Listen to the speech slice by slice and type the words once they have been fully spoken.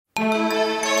The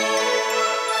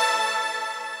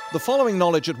following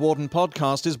Knowledge at Wharton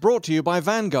podcast is brought to you by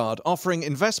Vanguard, offering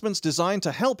investments designed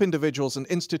to help individuals and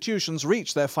institutions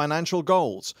reach their financial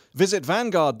goals. Visit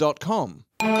Vanguard.com.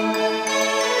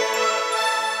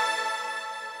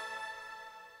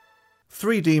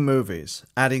 3D movies,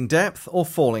 adding depth or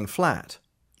falling flat?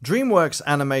 DreamWorks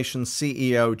Animation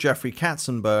CEO Jeffrey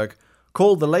Katzenberg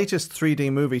called the latest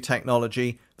 3D movie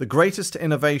technology the greatest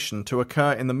innovation to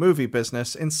occur in the movie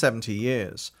business in 70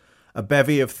 years. A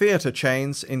bevy of theatre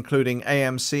chains, including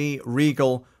AMC,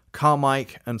 Regal,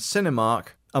 Carmike, and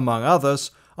Cinemark, among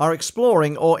others, are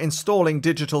exploring or installing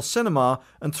digital cinema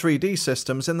and 3D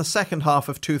systems in the second half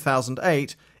of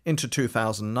 2008 into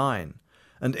 2009.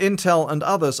 And Intel and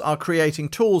others are creating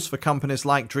tools for companies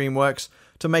like DreamWorks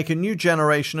to make a new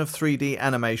generation of 3D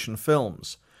animation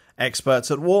films. Experts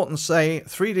at Wharton say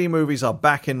 3D movies are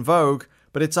back in vogue,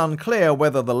 but it's unclear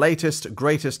whether the latest,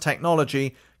 greatest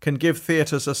technology can give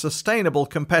theatres a sustainable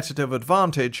competitive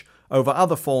advantage over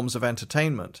other forms of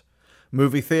entertainment.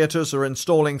 Movie theatres are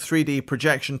installing 3D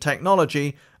projection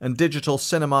technology and digital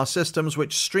cinema systems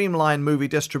which streamline movie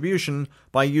distribution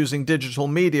by using digital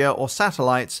media or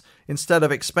satellites instead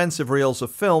of expensive reels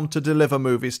of film to deliver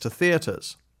movies to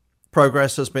theatres.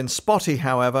 Progress has been spotty,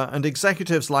 however, and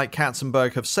executives like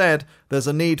Katzenberg have said there's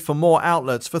a need for more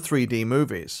outlets for 3D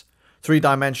movies.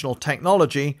 Three-dimensional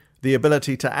technology, the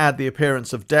ability to add the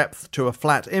appearance of depth to a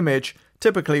flat image,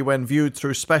 typically when viewed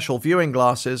through special viewing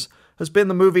glasses, has been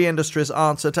the movie industry's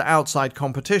answer to outside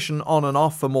competition on and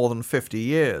off for more than 50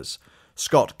 years.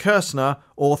 Scott Kirsner,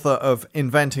 author of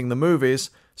Inventing the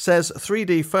Movies, says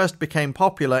 3D first became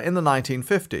popular in the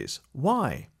 1950s.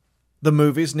 Why? The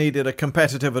movies needed a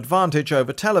competitive advantage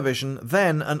over television,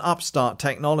 then an upstart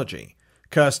technology.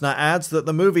 Kirsner adds that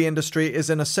the movie industry is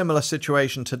in a similar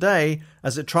situation today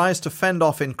as it tries to fend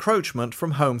off encroachment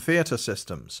from home theatre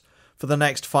systems. For the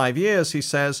next 5 years, he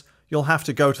says, you'll have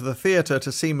to go to the theatre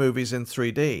to see movies in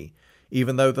 3D.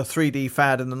 Even though the 3D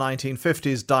fad in the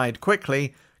 1950s died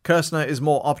quickly, Kirsner is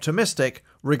more optimistic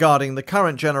regarding the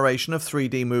current generation of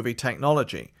 3D movie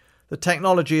technology. The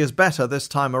technology is better this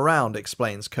time around,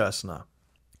 explains Kirsner.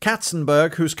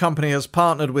 Katzenberg, whose company has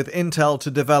partnered with Intel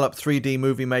to develop 3D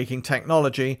movie-making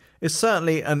technology, is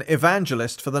certainly an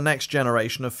evangelist for the next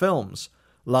generation of films.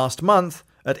 Last month,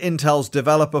 at Intel's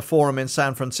Developer Forum in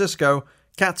San Francisco,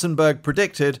 Katzenberg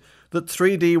predicted that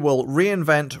 3D will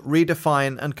reinvent,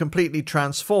 redefine, and completely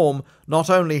transform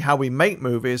not only how we make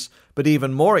movies, but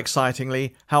even more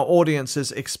excitingly, how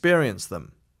audiences experience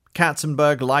them.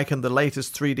 Katzenberg likened the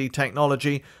latest 3D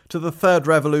technology to the third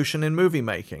revolution in movie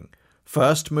making.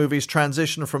 First, movies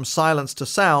transition from silence to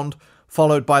sound,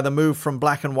 followed by the move from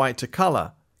black and white to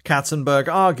color. Katzenberg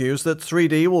argues that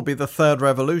 3D will be the third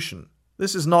revolution.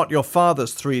 This is not your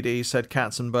father's 3D, said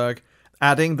Katzenberg,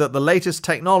 adding that the latest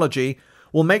technology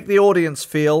will make the audience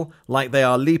feel like they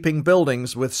are leaping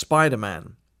buildings with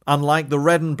Spider-Man. Unlike the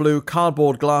red and blue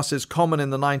cardboard glasses common in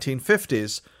the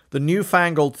 1950s, the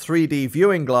newfangled 3D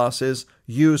viewing glasses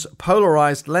use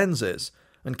polarized lenses,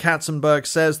 and Katzenberg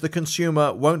says the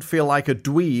consumer won't feel like a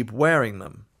dweeb wearing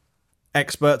them.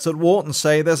 Experts at Wharton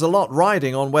say there's a lot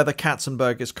riding on whether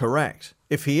Katzenberg is correct.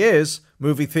 If he is,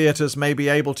 movie theatres may be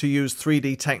able to use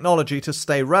 3D technology to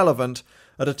stay relevant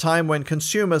at a time when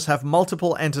consumers have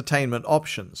multiple entertainment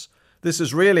options. This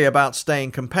is really about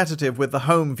staying competitive with the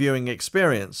home viewing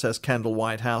experience, says Kendall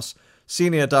Whitehouse,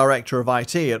 Senior Director of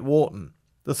IT at Wharton.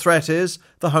 The threat is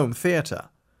the home theatre.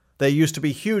 There used to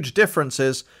be huge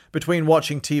differences between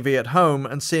watching TV at home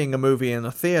and seeing a movie in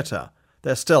a theatre.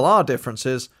 There still are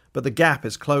differences, but the gap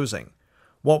is closing.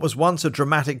 What was once a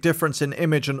dramatic difference in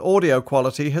image and audio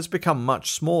quality has become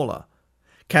much smaller.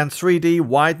 Can 3D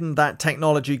widen that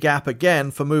technology gap again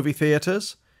for movie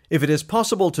theatres? If it is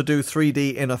possible to do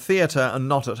 3D in a theatre and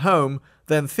not at home,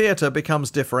 then theatre becomes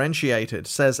differentiated,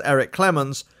 says Eric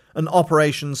Clemens, an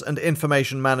operations and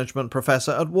information management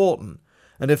professor at Wharton.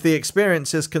 And if the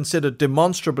experience is considered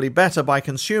demonstrably better by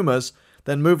consumers,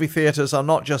 then movie theatres are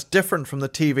not just different from the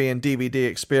TV and DVD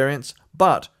experience,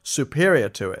 but superior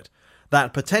to it.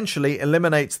 That potentially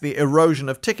eliminates the erosion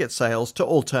of ticket sales to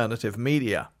alternative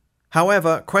media.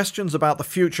 However, questions about the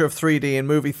future of 3D in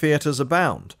movie theatres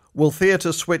abound. Will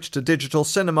theatres switch to digital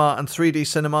cinema and 3D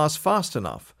cinemas fast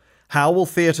enough? How will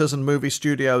theatres and movie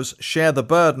studios share the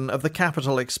burden of the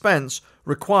capital expense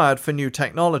required for new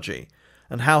technology?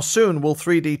 And how soon will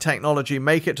 3D technology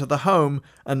make it to the home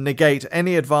and negate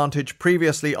any advantage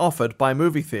previously offered by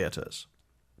movie theatres?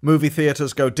 Movie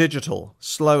theatres go digital,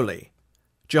 slowly.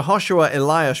 Jehoshua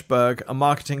Eliashberg, a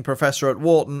marketing professor at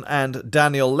Wharton, and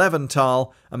Daniel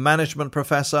Leventhal, a management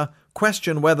professor,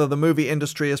 question whether the movie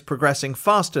industry is progressing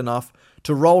fast enough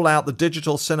to roll out the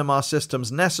digital cinema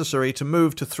systems necessary to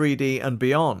move to 3D and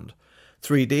beyond.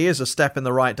 3D is a step in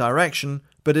the right direction,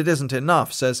 but it isn't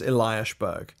enough, says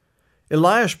Eliashberg.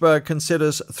 Eliashberg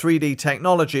considers 3D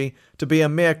technology to be a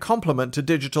mere complement to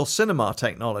digital cinema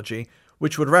technology,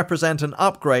 which would represent an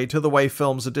upgrade to the way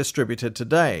films are distributed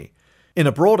today. In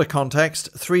a broader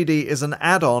context, 3D is an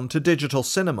add-on to digital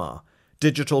cinema.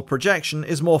 Digital projection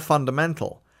is more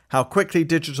fundamental. How quickly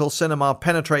digital cinema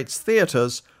penetrates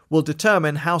theaters will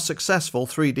determine how successful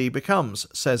 3D becomes,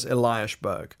 says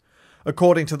Eliashberg.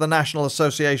 According to the National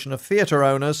Association of Theatre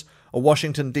Owners, a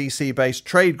Washington, D.C.-based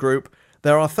trade group,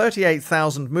 there are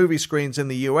 38,000 movie screens in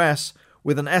the US,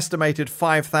 with an estimated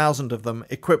 5,000 of them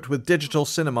equipped with digital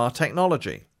cinema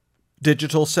technology.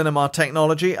 Digital cinema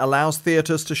technology allows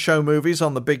theaters to show movies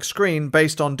on the big screen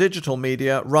based on digital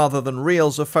media rather than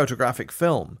reels of photographic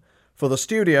film. For the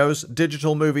studios,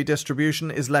 digital movie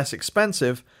distribution is less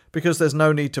expensive because there's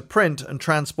no need to print and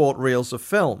transport reels of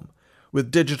film. With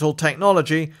digital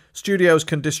technology, studios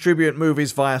can distribute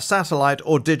movies via satellite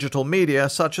or digital media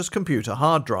such as computer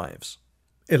hard drives.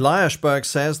 Eliashberg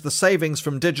says the savings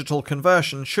from digital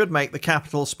conversion should make the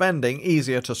capital spending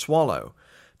easier to swallow.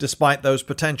 Despite those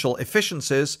potential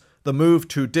efficiencies, the move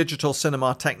to digital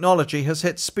cinema technology has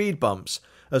hit speed bumps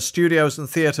as studios and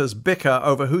theaters bicker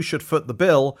over who should foot the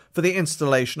bill for the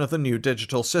installation of the new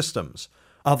digital systems.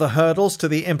 Other hurdles to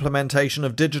the implementation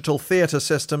of digital theater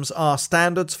systems are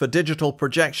standards for digital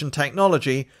projection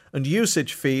technology and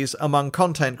usage fees among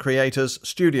content creators,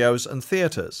 studios, and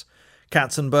theaters.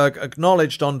 Katzenberg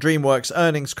acknowledged on DreamWorks'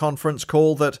 earnings conference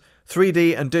call that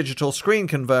 3D and digital screen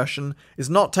conversion is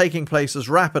not taking place as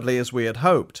rapidly as we had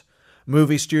hoped.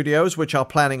 Movie studios, which are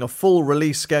planning a full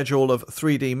release schedule of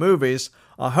 3D movies,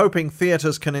 are hoping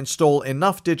theaters can install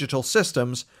enough digital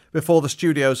systems before the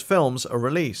studio's films are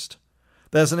released.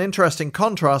 There's an interesting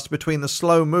contrast between the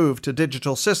slow move to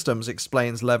digital systems,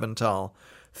 explains Leventhal.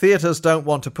 Theaters don't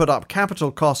want to put up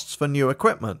capital costs for new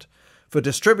equipment. For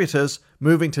distributors,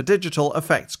 moving to digital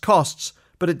affects costs,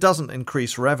 but it doesn't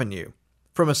increase revenue.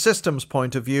 From a systems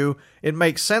point of view, it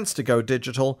makes sense to go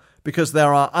digital because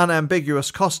there are unambiguous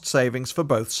cost savings for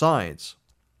both sides.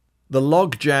 The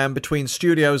logjam between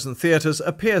studios and theaters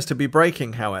appears to be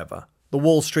breaking, however. The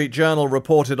Wall Street Journal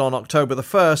reported on October the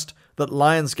 1st that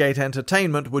Lionsgate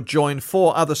Entertainment would join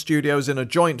 4 other studios in a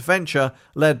joint venture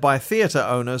led by theater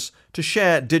owners to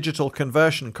share digital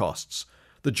conversion costs.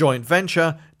 The joint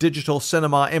venture, Digital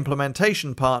Cinema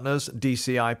Implementation Partners,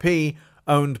 DCIP,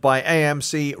 owned by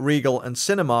AMC, Regal and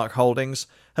Cinemark Holdings,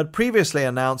 had previously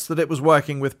announced that it was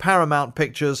working with Paramount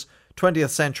Pictures,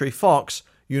 20th Century Fox,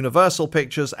 Universal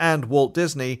Pictures and Walt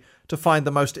Disney to find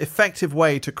the most effective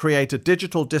way to create a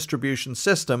digital distribution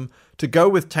system to go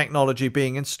with technology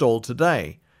being installed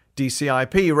today.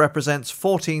 DCIP represents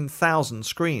 14,000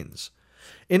 screens.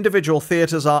 Individual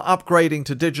theaters are upgrading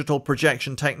to digital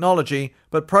projection technology,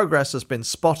 but progress has been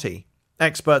spotty.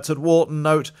 Experts at Wharton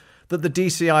note that the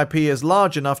DCIP is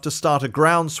large enough to start a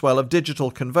groundswell of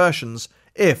digital conversions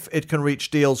if it can reach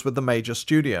deals with the major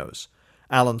studios.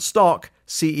 Alan Stock,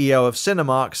 CEO of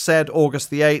Cinemark, said August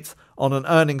the 8th on an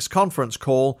earnings conference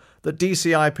call that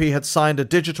DCIP had signed a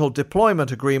digital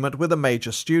deployment agreement with a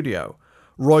major studio.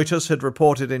 Reuters had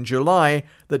reported in July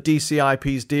that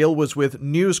DCIP's deal was with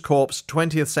News Corp's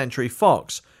 20th Century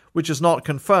Fox, which has not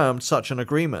confirmed such an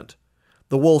agreement.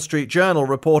 The Wall Street Journal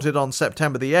reported on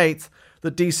September the 8th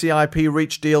that DCIP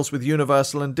reached deals with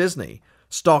Universal and Disney.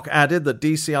 Stock added that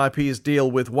DCIP's deal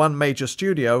with one major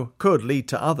studio could lead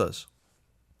to others.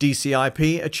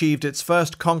 DCIP achieved its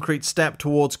first concrete step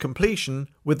towards completion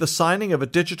with the signing of a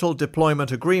digital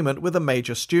deployment agreement with a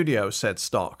major studio, said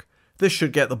Stock. This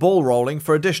should get the ball rolling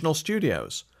for additional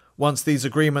studios. Once these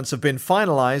agreements have been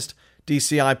finalized,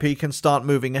 DCIP can start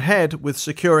moving ahead with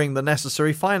securing the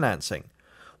necessary financing.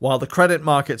 While the credit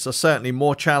markets are certainly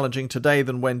more challenging today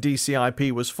than when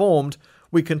DCIP was formed,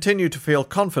 we continue to feel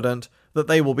confident that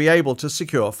they will be able to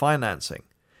secure financing.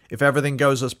 If everything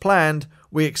goes as planned,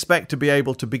 we expect to be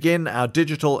able to begin our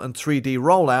digital and 3D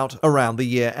rollout around the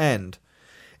year end.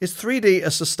 Is 3D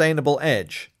a sustainable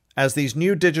edge? As these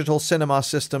new digital cinema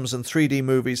systems and 3D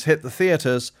movies hit the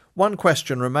theaters, one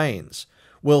question remains.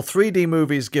 Will 3D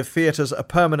movies give theaters a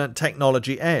permanent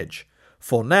technology edge?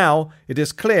 For now, it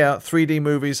is clear 3D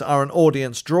movies are an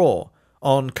audience draw.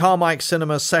 On Carmike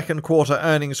Cinema's second quarter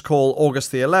earnings call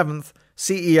August the 11th,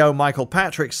 CEO Michael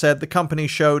Patrick said the company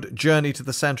showed Journey to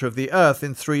the Center of the Earth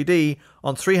in 3D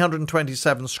on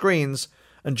 327 screens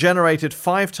and generated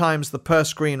 5 times the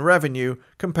per-screen revenue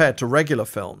compared to regular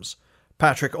films.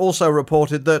 Patrick also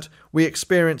reported that we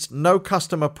experienced no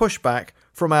customer pushback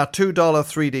from our $2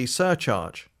 3D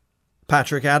surcharge.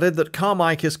 Patrick added that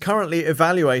Carmike is currently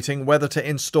evaluating whether to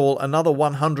install another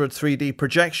 100 3D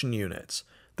projection units.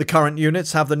 The current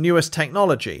units have the newest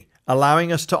technology,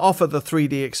 allowing us to offer the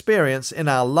 3D experience in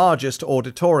our largest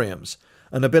auditoriums,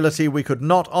 an ability we could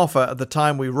not offer at the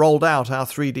time we rolled out our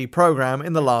 3D program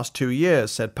in the last 2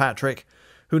 years, said Patrick,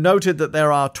 who noted that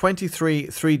there are 23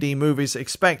 3D movies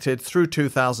expected through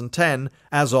 2010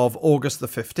 as of August the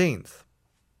 15th.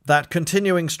 That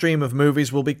continuing stream of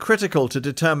movies will be critical to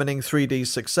determining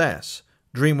 3D's success.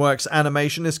 DreamWorks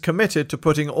Animation is committed to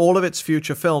putting all of its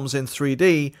future films in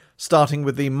 3D, starting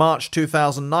with the March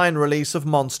 2009 release of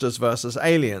Monsters vs.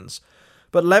 Aliens.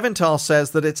 But Levinthal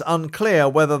says that it's unclear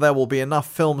whether there will be enough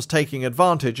films taking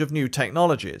advantage of new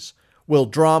technologies. Will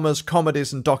dramas,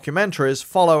 comedies and documentaries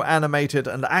follow animated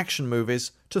and action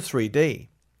movies to 3D?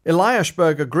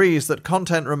 Eliashberg agrees that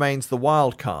content remains the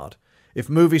wild card. If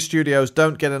movie studios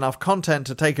don't get enough content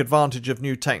to take advantage of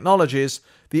new technologies,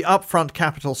 the upfront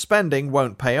capital spending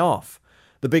won't pay off.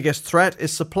 The biggest threat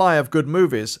is supply of good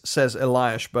movies, says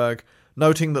Eliashberg,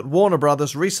 noting that Warner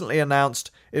Bros. Recently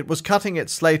announced it was cutting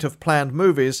its slate of planned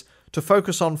movies to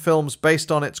focus on films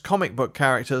based on its comic book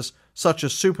characters such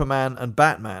as Superman and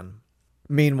Batman.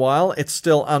 Meanwhile, it's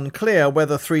still unclear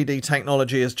whether 3D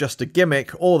technology is just a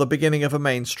gimmick or the beginning of a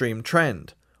mainstream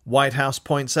trend. Whitehouse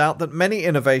points out that many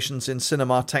innovations in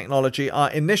cinema technology are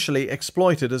initially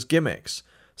exploited as gimmicks.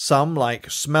 Some,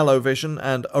 like Smell-O-Vision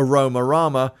and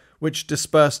Aromarama, which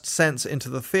dispersed sense into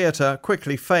the theatre,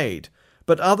 quickly fade,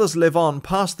 but others live on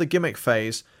past the gimmick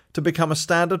phase to become a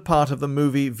standard part of the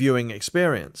movie viewing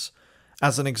experience.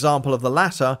 As an example of the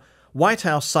latter,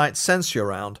 Whitehouse cites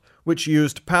Sensurround, which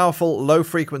used powerful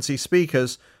low-frequency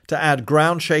speakers to add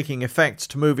ground-shaking effects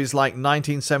to movies like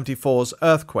 1974's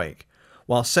Earthquake.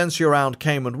 While Sensurround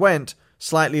came and went,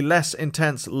 slightly less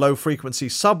intense low-frequency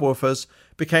subwoofers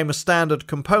became a standard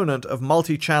component of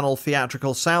multi-channel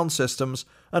theatrical sound systems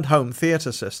and home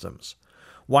theatre systems.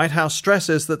 Whitehouse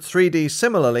stresses that 3D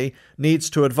similarly needs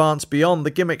to advance beyond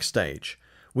the gimmick stage.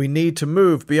 We need to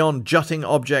move beyond jutting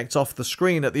objects off the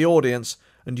screen at the audience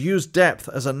and use depth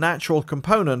as a natural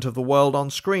component of the world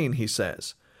on screen, he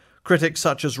says. Critics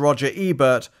such as Roger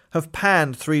Ebert have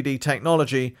panned 3D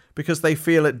technology because they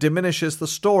feel it diminishes the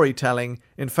storytelling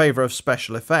in favour of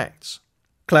special effects.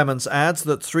 Clements adds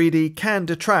that 3D can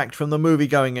detract from the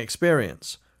movie-going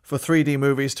experience. For 3D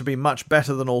movies to be much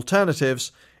better than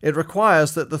alternatives, it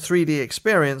requires that the 3D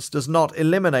experience does not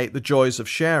eliminate the joys of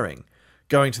sharing.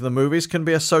 Going to the movies can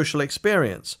be a social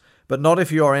experience, but not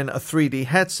if you're in a 3D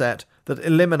headset that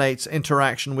eliminates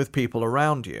interaction with people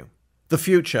around you. The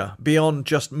future, beyond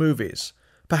just movies.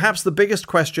 Perhaps the biggest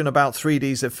question about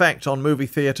 3D's effect on movie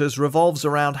theatres revolves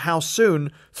around how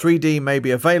soon 3D may be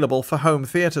available for home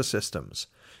theatre systems.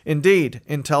 Indeed,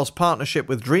 Intel's partnership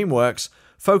with DreamWorks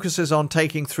focuses on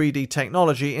taking 3D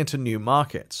technology into new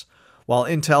markets. While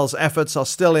Intel's efforts are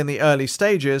still in the early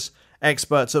stages,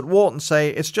 experts at Wharton say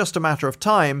it's just a matter of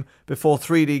time before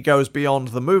 3D goes beyond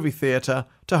the movie theatre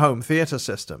to home theatre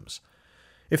systems.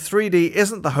 If 3D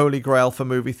isn't the holy grail for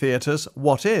movie theatres,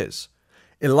 what is?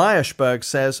 Eliashberg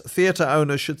says theatre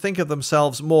owners should think of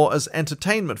themselves more as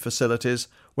entertainment facilities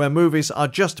where movies are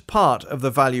just part of the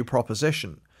value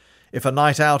proposition. If a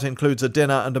night out includes a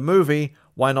dinner and a movie,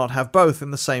 why not have both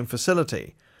in the same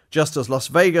facility? Just as Las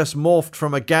Vegas morphed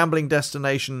from a gambling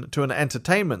destination to an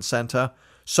entertainment centre,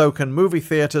 so can movie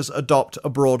theatres adopt a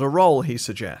broader role, he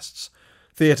suggests.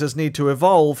 Theatres need to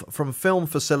evolve from film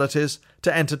facilities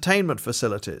to entertainment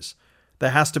facilities.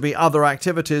 There has to be other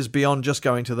activities beyond just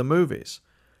going to the movies.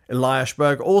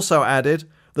 Eliashberg also added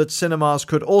that cinemas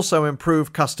could also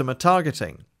improve customer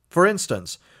targeting. For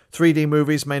instance, 3D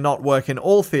movies may not work in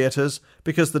all theatres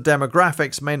because the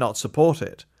demographics may not support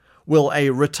it. Will a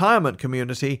retirement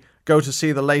community go to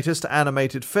see the latest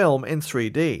animated film in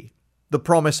 3D? The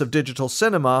promise of digital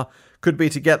cinema could be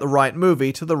to get the right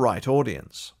movie to the right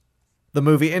audience. The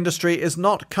movie industry is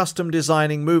not custom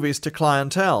designing movies to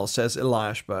clientele, says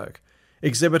Eliashberg.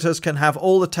 Exhibitors can have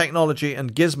all the technology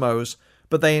and gizmos,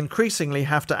 but they increasingly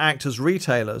have to act as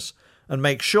retailers and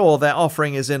make sure their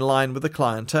offering is in line with the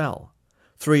clientele.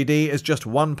 3D is just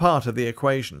one part of the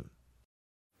equation.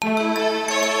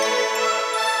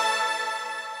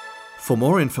 For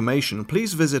more information,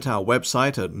 please visit our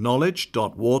website at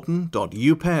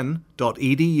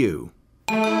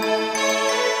knowledge.wharton.upenn.edu.